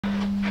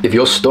If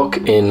you're stuck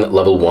in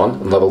level 1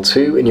 and level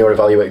 2 in your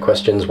evaluate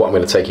questions, what I'm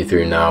going to take you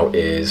through now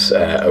is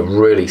a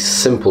really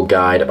simple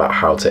guide about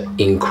how to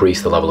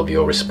increase the level of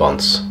your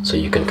response so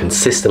you can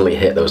consistently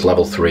hit those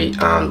level 3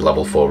 and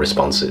level 4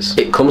 responses.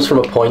 It comes from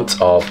a point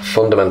of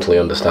fundamentally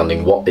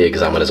understanding what the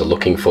examiners are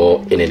looking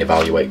for in an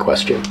evaluate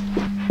question.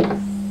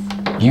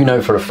 You know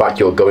for a fact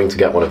you're going to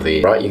get one of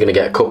these, right? You're going to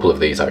get a couple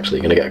of these actually.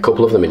 You're going to get a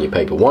couple of them in your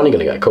paper 1, you're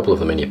going to get a couple of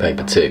them in your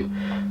paper 2.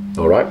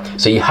 All right,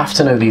 so you have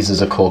to know these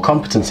as a core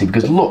competency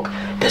because look,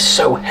 they're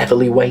so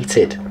heavily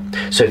weighted.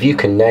 So if you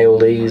can nail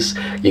these,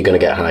 you're going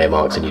to get higher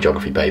marks in your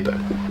geography paper.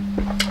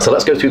 So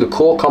let's go through the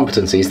core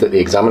competencies that the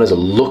examiners are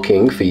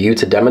looking for you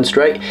to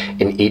demonstrate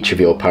in each of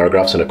your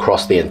paragraphs and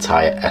across the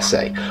entire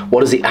essay.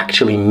 What does it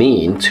actually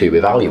mean to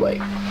evaluate?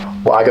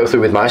 What I go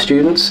through with my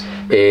students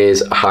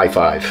is a high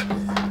five.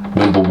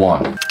 Number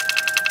 1,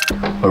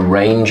 a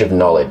range of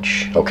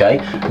knowledge, okay?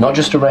 Not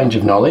just a range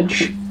of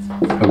knowledge,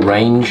 a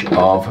range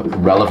of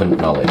relevant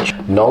knowledge.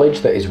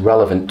 Knowledge that is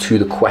relevant to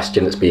the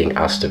question that's being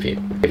asked of you.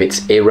 If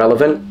it's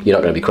irrelevant, you're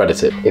not going to be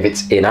credited. If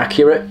it's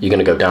inaccurate, you're going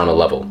to go down a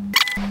level.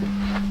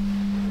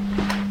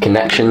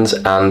 Connections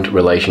and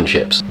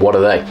relationships. What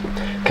are they?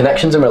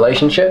 Connections and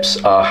relationships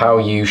are how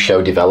you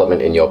show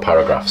development in your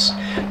paragraphs.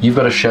 You've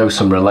got to show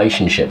some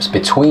relationships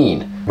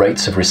between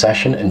rates of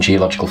recession and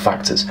geological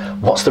factors.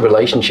 What's the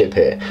relationship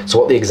here? So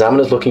what the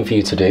examiner's looking for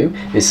you to do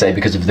is say,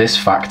 because of this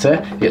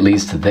factor, it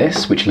leads to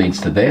this, which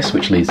leads to this,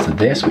 which leads to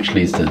this, which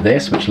leads to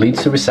this, which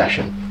leads to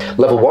recession.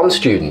 Level 1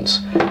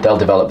 students, they'll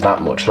develop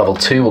that much. Level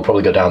 2 will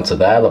probably go down to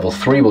there, level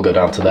 3 will go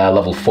down to there,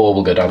 level 4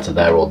 will go down to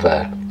there or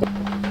there.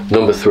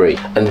 Number 3,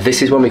 and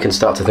this is when we can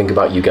start to think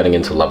about you getting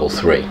into level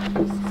 3.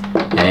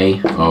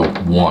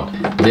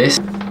 A01. This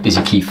is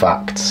your key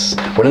facts.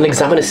 When an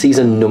examiner sees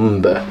a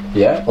number,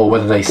 yeah, or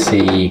whether they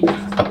see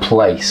a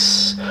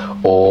place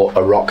or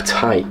a rock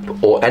type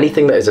or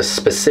anything that is a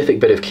specific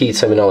bit of key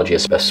terminology,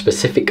 a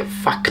specific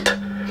fact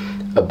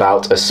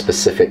about a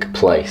specific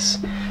place,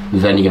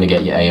 then you're going to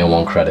get your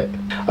A01 credit.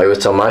 I always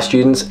tell my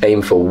students,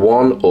 aim for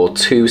 1 or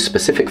 2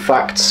 specific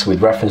facts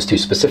with reference to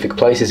specific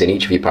places in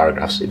each of your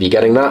paragraphs. If you're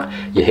getting that,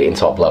 you're hitting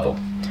top level.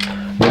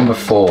 Number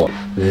 4,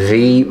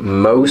 the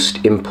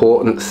most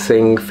important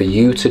thing for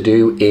you to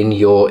do in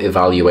your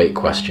evaluate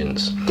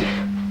questions.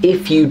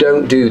 If you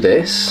don't do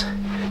this,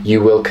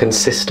 you will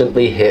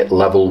consistently hit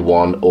level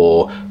 1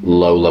 or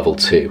low level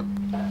 2.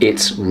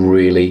 It's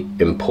really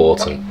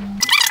important.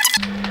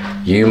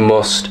 You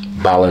must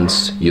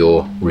balance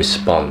your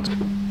response.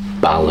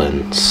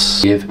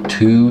 Balance. Give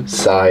 2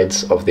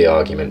 sides of the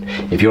argument.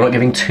 If you're not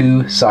giving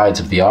 2 sides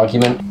of the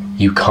argument,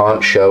 you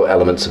can't show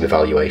elements of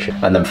evaluation.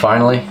 And then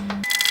finally,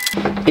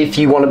 if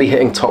you want to be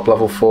hitting top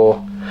level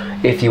 4,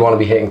 if you want to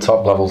be hitting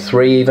top level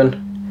 3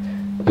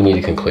 even, you need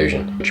a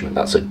conclusion.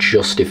 That's a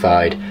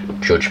justified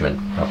judgment,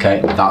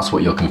 okay? That's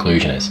what your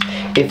conclusion is.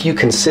 If you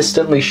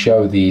consistently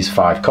show these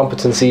 5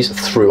 competencies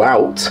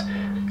throughout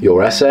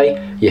your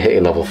essay, you're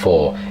hitting level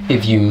 4.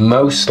 If you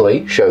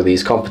mostly show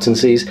these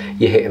competencies,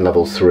 you're hitting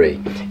level 3.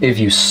 If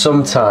you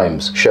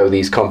sometimes show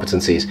these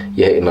competencies,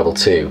 you're hitting level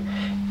 2.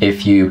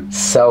 If you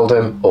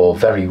seldom or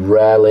very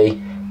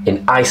rarely,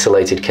 in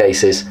isolated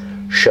cases,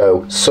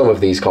 show some of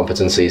these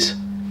competencies,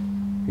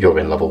 you're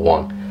in level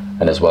 1.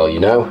 And as well, you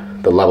know,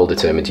 the level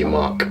determines your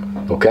mark,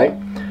 okay?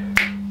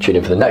 Tune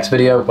in for the next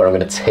video where I'm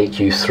going to take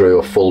you through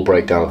a full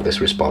breakdown of this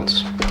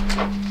response.